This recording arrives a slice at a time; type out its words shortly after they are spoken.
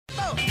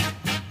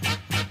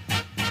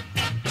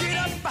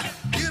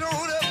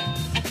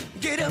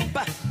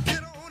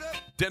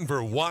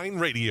Denver Wine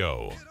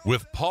Radio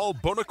with Paul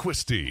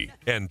Bonaquisti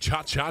and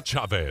Cha-Cha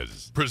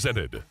Chavez.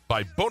 Presented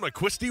by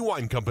Bonaquisti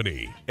Wine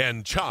Company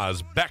and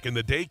Cha's Back in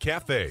the Day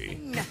Cafe.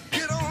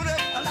 Get on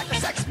up like a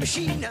sex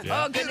machine.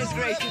 Oh, goodness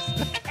gracious.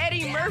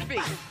 Eddie Murphy.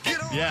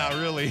 Yeah,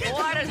 really.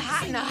 Water's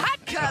hot in the hot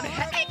tub.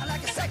 Hey.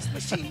 Like a sex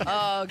machine.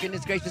 Oh,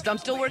 goodness gracious. I'm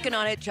still working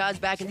on it. Cha's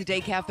Back in the Day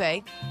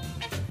Cafe.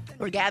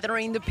 We're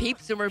gathering the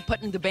peeps and we're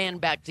putting the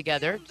band back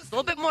together. Just a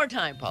little bit more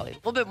time, Paulie. A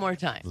little bit more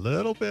time. A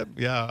little bit.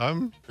 Yeah,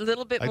 A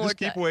little bit I more just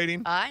keep time.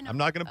 waiting. I know. I'm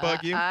not going to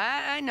bug you.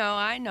 I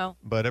know.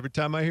 But every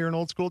time I hear an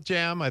old school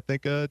jam, I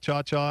think of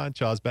Cha-Cha and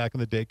Cha's Back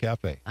in the Day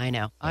Cafe. I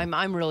know.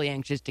 I'm really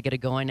anxious to get it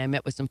going. I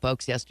met with some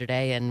folks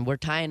yesterday, and we're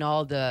tying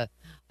all the,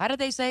 how do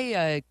they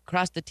say,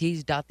 cross the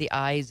T's, dot the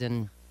I's,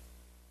 and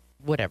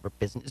whatever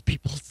business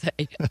people say.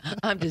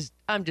 I'm just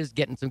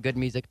getting some good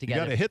music You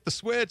together. got to hit the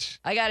switch.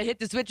 I got to hit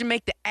the switch and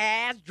make the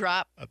ass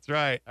drop. That's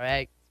right. All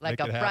right. Like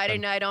Make a it Friday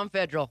happen. night on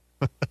Federal.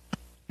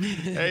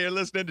 Hey, you're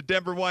listening to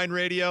Denver Wine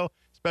Radio.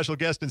 Special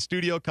guest in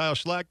studio, Kyle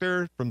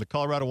Schlachter from the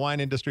Colorado Wine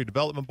Industry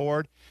Development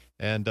Board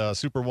and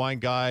super wine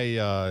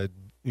guy.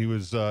 He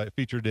was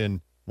featured in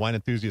Wine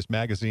Enthusiast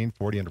Magazine,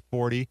 40 Under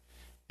 40.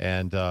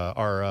 And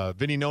our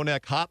Vinny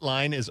Nonek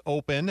hotline is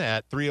open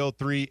at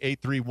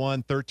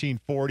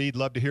 303-831-1340.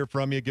 Love to hear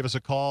from you. Give us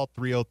a call,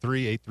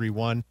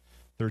 303-831-1340.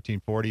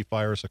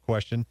 Fire us a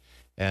question.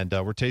 And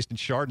we're tasting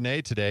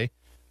Chardonnay today.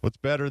 What's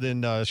better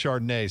than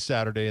Chardonnay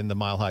Saturday in the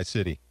Mile High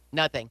City?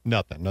 Nothing.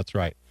 Nothing. That's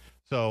right.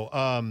 So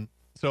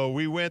so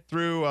we went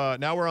through,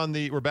 now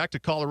we're back to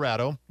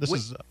Colorado.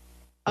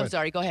 I'm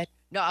sorry. Go ahead.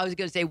 No, I was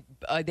going to say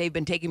they've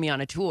been taking me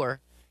on a tour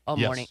all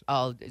Yes. morning.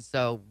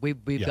 So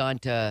we've gone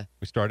to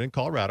We started in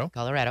Colorado.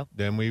 Colorado.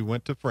 Then we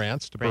went to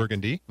France, to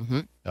Burgundy.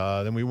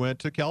 Mm-hmm. Then we went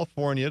to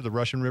California, the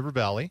Russian River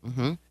Valley.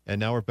 Mm-hmm. And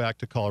now we're back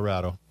to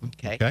Colorado.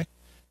 Okay.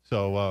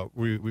 So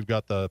we've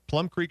got the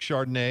Plum Creek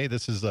Chardonnay.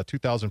 This is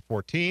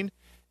 2014.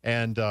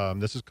 And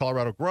this is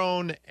Colorado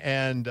grown.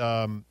 And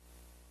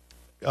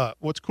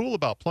what's cool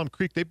about Plum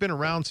Creek, they've been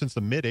around since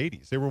the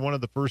mid-'80s. They were one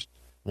of the first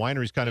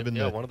wineries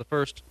one of the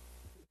first.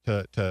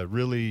 to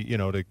really,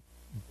 to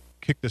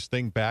kick this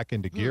thing back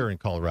into gear in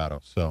Colorado.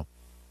 So,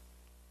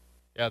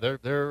 Yeah,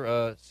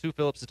 they're Sue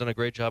Phillips has done a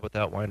great job with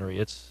that winery.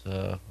 It's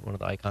one of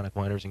the iconic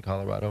wineries in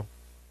Colorado.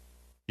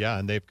 yeah,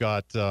 and they've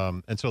got,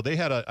 and so they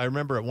had I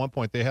remember at one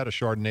point they had a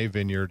Chardonnay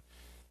vineyard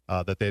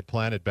that they had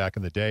planted back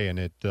in the day, and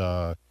it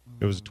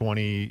was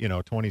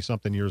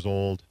 20-something years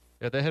old.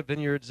 Yeah, they had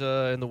vineyards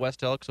in the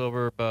West Elks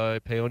over by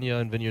Paonia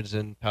and vineyards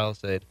in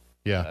Palisade.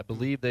 Yeah. I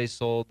believe they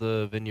sold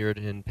the vineyard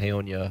in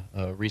Paonia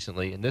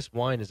recently, and this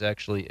wine is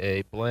actually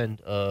a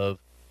blend of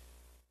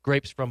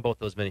grapes from both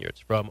those vineyards,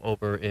 from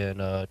over in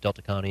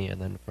Delta County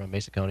and then from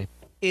Mesa County.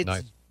 It's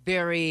Nice.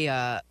 very,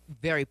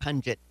 very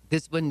pungent.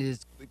 This one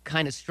is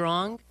kind of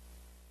strong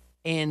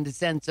in the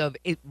sense of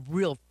it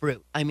real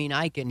fruit. I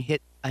can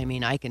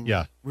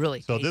Yeah.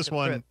 really So taste this the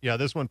one, fruit. yeah,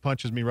 this one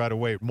punches me right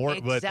away. More,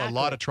 but a Exactly.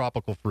 lot of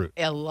tropical fruit.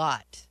 A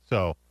lot.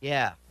 So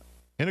Yeah.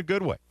 in a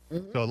good way.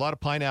 Mhm. So a lot of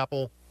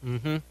pineapple.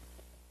 Mm-hmm.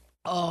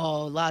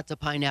 Oh, lots of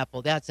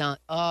pineapple.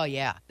 Oh,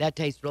 yeah. That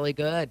tastes really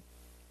good.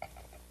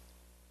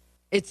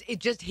 It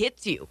just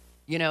hits you.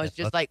 It's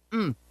just like,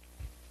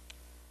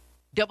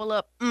 double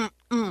up,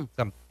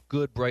 Some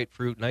good bright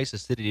fruit, nice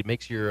acidity. It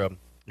makes your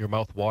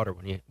mouth water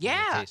when you Yeah,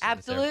 taste it. It's there.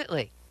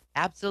 absolutely.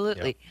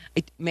 Absolutely.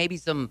 Maybe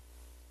some,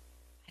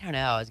 I don't know,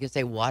 I was going to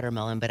say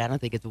watermelon, but I don't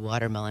think it's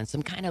watermelon.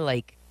 Some kind of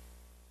like,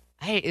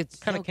 it's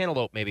Kind of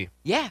cantaloupe, maybe.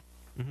 Yeah.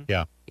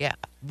 Yeah. Yeah.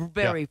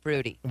 Very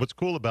fruity. What's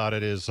cool about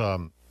it is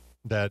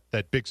that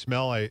big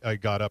smell I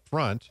got up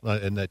front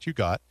and that you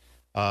got.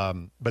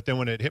 But then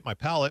when it hit my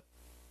palate,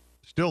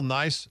 still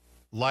nice,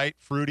 light,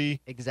 fruity.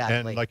 Exactly.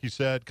 And like you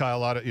said, Kyle, a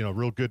lot of,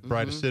 real good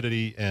bright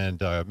acidity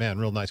and, man,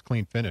 real nice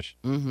clean finish.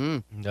 Mm-hmm.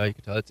 No, you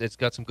can tell it's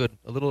got some good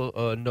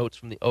little notes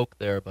from the oak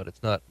there, but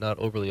it's not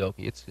overly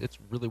oaky. It's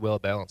really well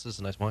balanced. This is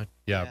a nice wine.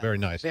 Yeah, very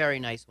nice. Very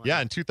nice one.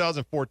 Yeah, in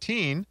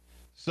 2014.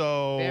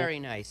 So, Very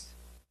nice.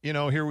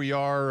 here we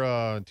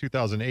are in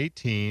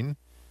 2018.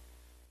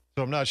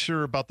 So I'm not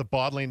sure about the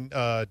bottling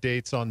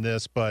dates on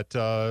this, but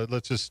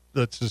let's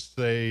just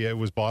say it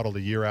was bottled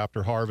a year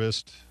after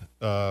harvest,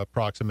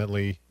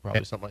 approximately.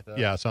 Probably something like that.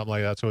 Yeah, something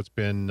like that. So it's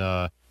been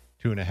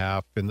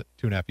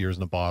 2.5 years in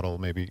the bottle,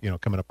 maybe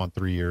coming up on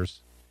 3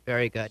 years.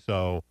 Very good.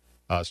 So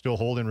still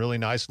holding really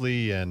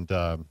nicely, and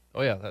Oh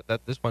yeah,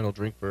 that this wine will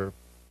drink for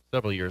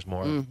several years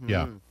more. Mhm.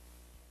 yeah.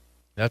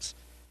 That's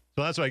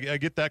So that's why I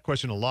get that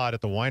question a lot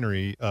at the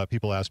winery.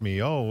 People ask me,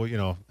 how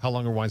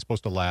long are wines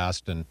supposed to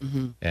last? And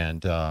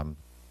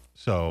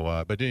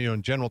but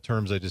in general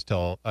terms,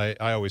 I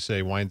always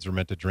say wines are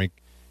meant to drink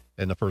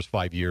in the first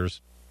 5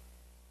 years.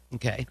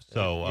 Okay.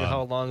 So you know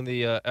how long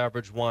the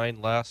average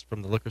wine lasts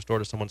from the liquor store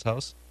to someone's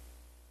house?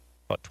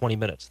 About 20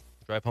 minutes.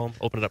 Drive home,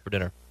 open it up for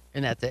dinner.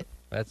 And that's it.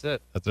 That's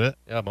it. that's it.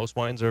 Yeah, most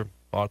wines are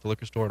bought at the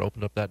liquor store and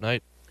opened up that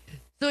night.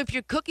 So if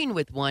you're cooking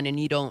with one and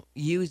you don't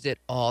use it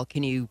all,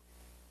 can you,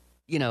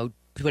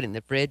 put it in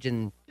the fridge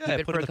and keep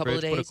it put for it in a the couple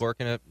fridge, of put a days? cork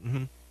in it.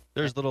 Mm-hmm.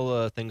 There's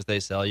little things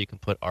they sell. You can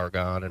put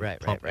argon and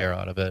pump air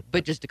out of it.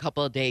 But just a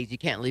couple of days. You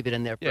can't leave it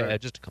in there for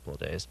just a couple of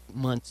days.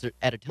 months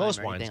at a time.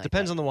 Most wines.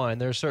 Depends on the wine.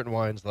 There are certain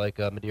wines like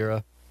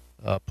Madeira.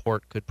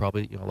 Port could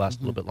probably last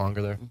a little bit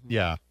longer there.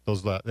 Yeah,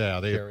 those.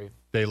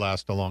 They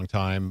last a long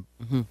time.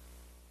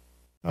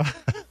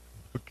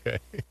 Okay.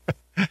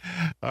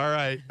 All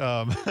right.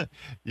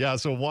 Yeah.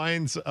 So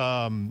wines. 2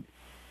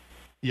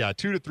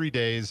 to 3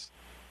 days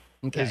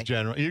is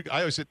general. I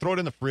always say throw it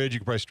in the fridge. You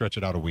can probably stretch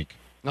it out a week.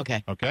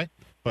 Okay. Okay.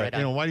 But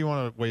why do you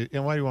want to wait?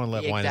 Why do you want to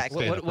let wine stay in the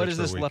fridge What is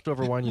for a this week?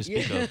 leftover wine you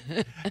speak of?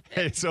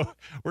 Hey, so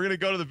we're gonna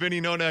go to the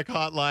Vinny Nonek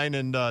hotline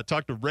and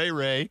talk to Ray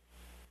Ray.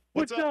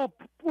 What's up?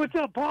 What's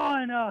up, Paul?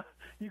 And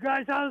you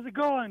guys, how's it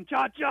going?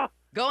 Cha-cha.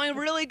 Going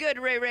really good,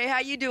 Ray Ray. How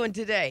you doing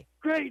today?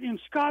 Great. In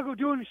Chicago,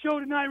 doing a show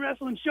tonight,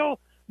 wrestling show.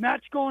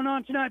 Match going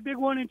on tonight, big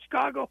one in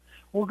Chicago.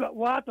 We'll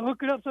have to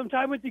hook it up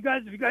sometime with you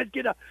guys. If you guys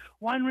get a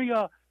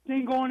winery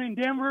thing going in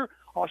Denver,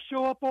 I'll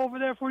show up over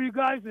there for you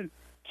guys and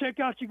check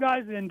out you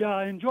guys and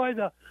enjoy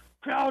the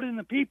crowd and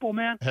the people,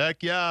 man.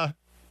 Heck yeah.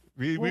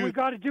 We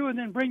got to do, and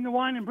then bring the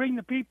wine and bring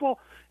the people,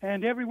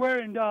 and everywhere.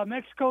 And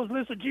Mexico's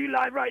listening to you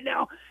live right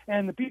now,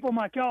 and the people in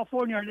my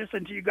California are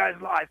listening to you guys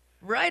live.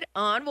 Right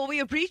on. Well, we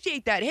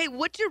appreciate that. Hey,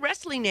 what's your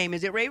wrestling name?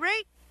 Is it Ray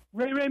Ray?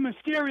 Ray Ray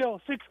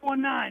Mysterio,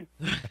 619,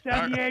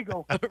 San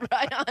Diego.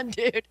 Right on,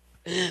 dude.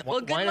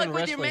 Well, good wine luck and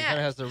with your wrestling kind of match.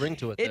 has the ring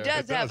to it. It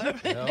there.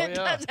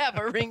 does have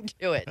a ring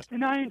to it.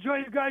 And I enjoy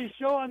you guys'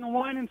 show on the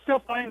wine and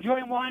stuff. I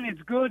enjoy wine.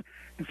 It's good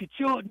if you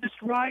chill it just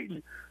right.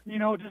 And,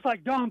 just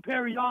like Dom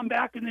Perignon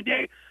back in the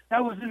day.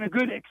 That was in a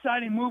good,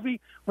 exciting movie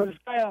where this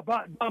guy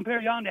bought Dom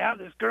Perignon to have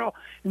this girl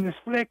in this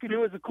flick, and it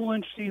was a cool,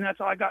 interesting. That's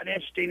how I got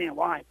interested in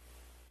wine.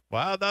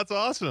 Wow, that's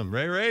awesome,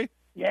 Ray Ray.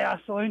 Yeah,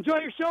 so enjoy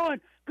your show,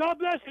 and God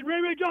bless. And Ray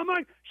Ray John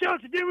Mike, shout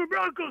out to Denver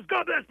Broncos.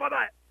 God bless.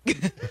 Bye-bye.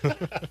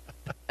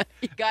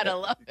 You gotta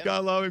love him.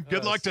 Gotta love him.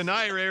 Good luck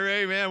tonight, Ray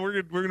Ray. Man,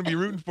 we're gonna be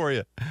rooting for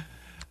you.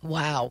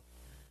 Wow.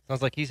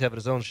 Sounds like he's having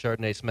his own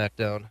Chardonnay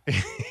smackdown.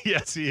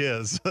 Yes, he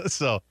is.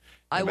 So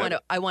I want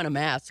a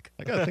mask.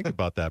 I gotta think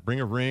about that. Bring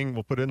a ring.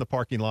 We'll put it in the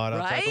parking lot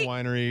outside the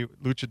Right? winery.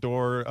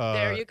 Luchador.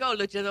 There you go,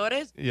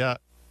 luchadores. Yeah,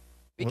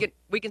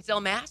 We can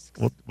sell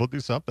masks. we'll do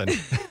something.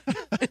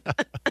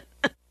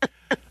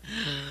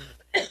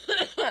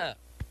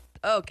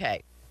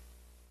 Okay.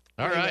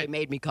 All Ray Ray right.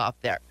 made me cough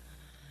there.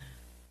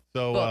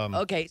 So Well,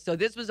 okay, so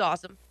this was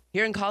awesome.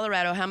 Here in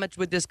Colorado, how much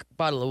would this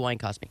bottle of wine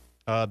cost me?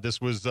 this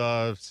was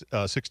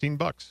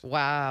 $16,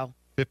 Wow.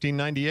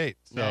 $15.98.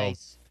 So,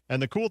 Nice.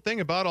 and the cool thing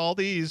about all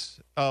these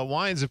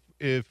wines,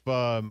 if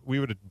we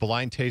would have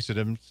blind tasted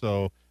them,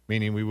 so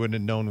meaning we wouldn't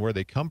have known where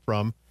they come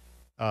from.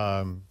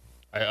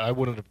 I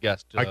wouldn't have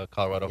guessed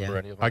Colorado for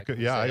any of them. I could,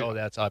 yeah. Say,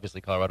 that's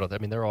obviously Colorado. I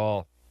mean, they're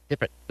all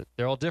Different.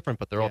 They're all different,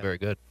 but they're all very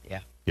good.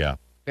 Yeah.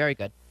 Very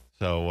good.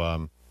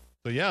 So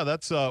yeah,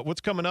 that's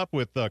what's coming up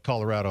with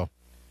Colorado.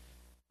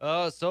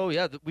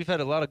 We've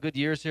had a lot of good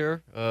years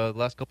here. The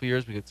last couple of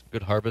years, we had some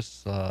good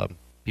harvests.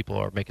 People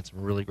are making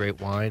some really great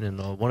wine, and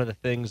one of the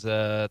things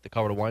that the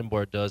Colorado Wine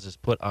Board does is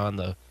put on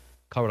the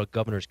Colorado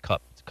Governor's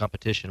Cup. It's a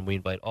competition. We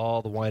invite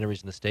all the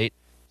wineries in the state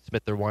to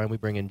submit their wine. We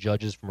bring in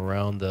judges from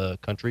around the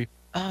country.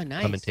 Oh,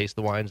 nice. Come and taste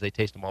the wines. They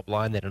taste them all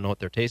blind. They don't know what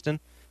they're tasting,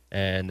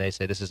 and they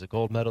say this is a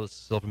gold medal, this is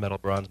a silver medal,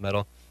 bronze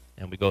medal,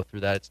 and we go through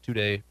that. It's a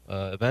 2-day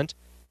event,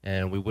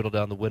 and we whittle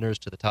down the winners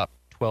to the top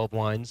 12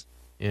 wines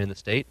in the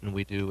state, and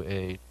we do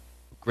a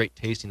great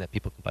tasting that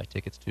people can buy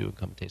tickets to and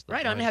come and taste those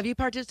Right on. wines. Have you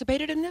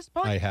participated in this,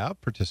 Paul? I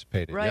have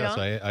participated. Right yes, on.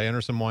 I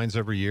enter some wines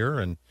every year,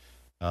 and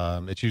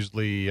it's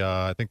usually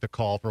I think the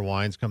call for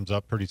wines comes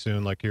up pretty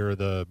soon, like here at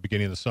the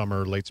beginning of the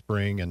summer, late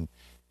spring, and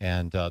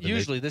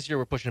Usually this year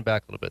we're pushing it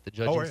back a little bit.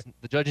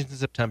 The judging's in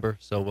September,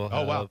 so we'll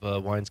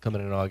have wines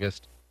coming in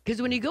August. Because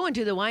when you go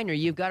into the winery,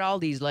 you've got all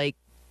these, like,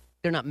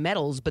 they're not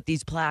medals, but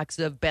these plaques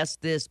of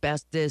best this,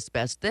 best this,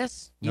 best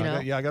this. You know?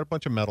 I got a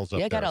bunch of medals up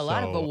there. I got a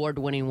lot of so-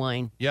 award-winning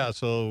wine. Yeah,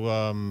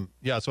 so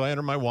so I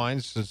enter my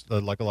wines just,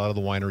 like a lot of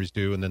the wineries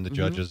do, and then the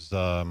judges,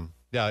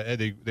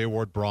 they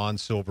award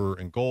bronze, silver,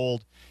 and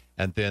gold,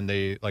 and then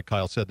they, like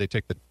Kyle said, they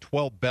take the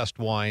 12 best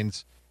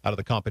wines out of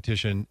the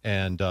competition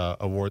and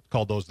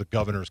call those the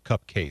Governor's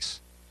Cup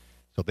case.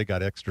 So they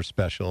got extra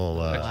special.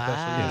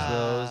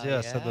 Use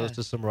those, send those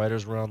to some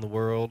writers around the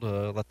world.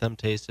 Let them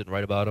taste it and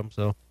write about them.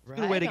 So it's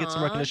a good way to get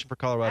some recognition for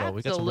Colorado.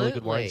 We got some really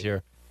good wines Absolutely.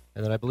 here.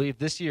 And then I believe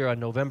this year on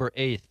November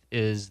 8th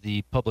is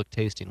the public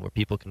tasting where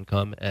people can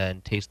come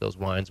and taste those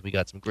wines. We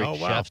got some great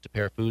chefs to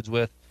pair foods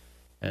with.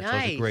 And so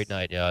it's a great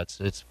night. Yeah,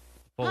 it's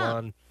full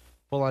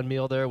on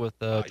meal there with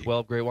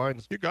 12 great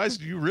wines. You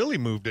guys, you really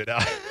moved it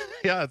out.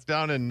 Yeah, it's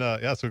down in so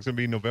it's going to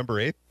be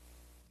November 8th.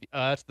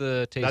 That's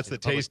the tasting. That's the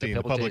tasting,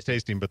 the public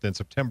tasting, but then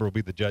September will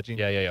be the judging.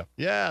 Yeah.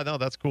 Yeah, no,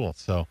 that's cool.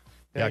 So,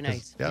 Very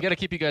nice. You got to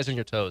keep you guys on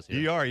your toes here.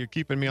 You're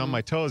keeping me on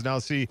my toes. Now,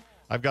 see,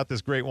 I've got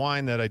this great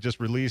wine that I just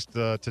released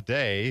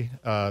today,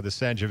 the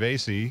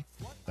Sangiovese,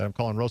 that I'm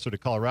calling Rosso de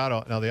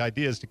Colorado. Now, the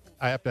idea is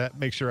I have to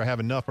make sure I have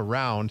enough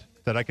around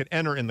that I could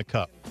enter in the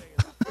cup.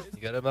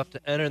 You got enough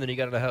to enter, and then you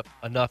got to have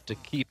enough to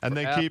keep. And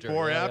then keep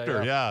more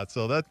after. Yeah.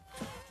 So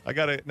I've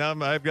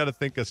got to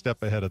think a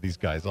step ahead of these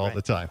guys all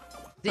the time.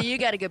 So you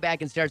got to go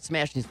back and start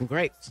smashing some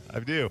grapes.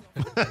 I do.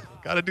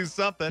 Got to do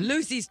something.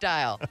 Lucy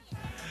style.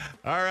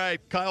 All right.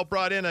 Kyle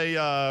brought in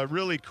a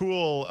really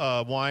cool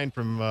wine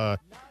from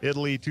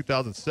Italy,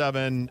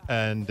 2007.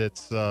 And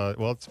it's,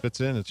 it fits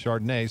in. It's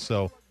Chardonnay.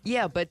 So.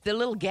 Yeah, but the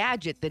little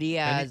gadget that he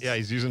has.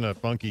 He's using a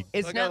funky.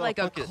 It's not like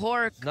a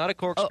cork. Not a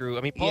corkscrew.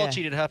 I mean, Paul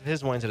cheated half of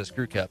his wines had a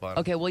screw cap on.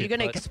 Okay, well, you're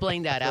going to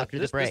explain that after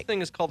the break. This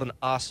thing is called an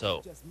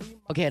asso.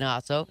 Okay, an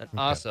asso. An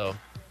asso.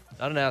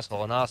 Not an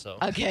asshole, an asso.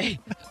 Okay.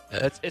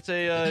 It's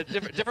a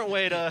different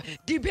way to.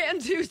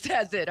 Depends who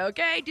says it,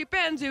 okay?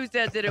 Depends who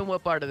says it in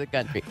what part of the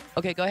country.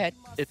 Okay, go ahead.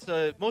 It's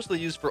mostly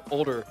used for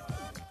older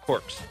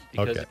corks.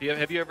 Because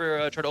have you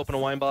ever tried to open a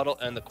wine bottle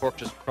and the cork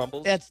just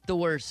crumbles? That's the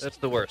worst. That's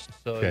the worst.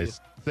 So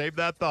save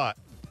that thought.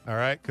 All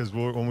right, because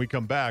when we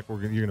come back, you're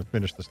going to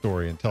finish the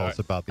story and tell us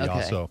about the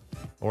Osso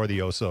or the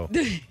Oso.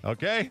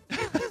 Okay?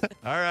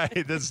 All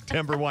right, this is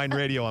Denver Wine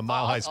Radio on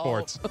Mile High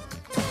Sports.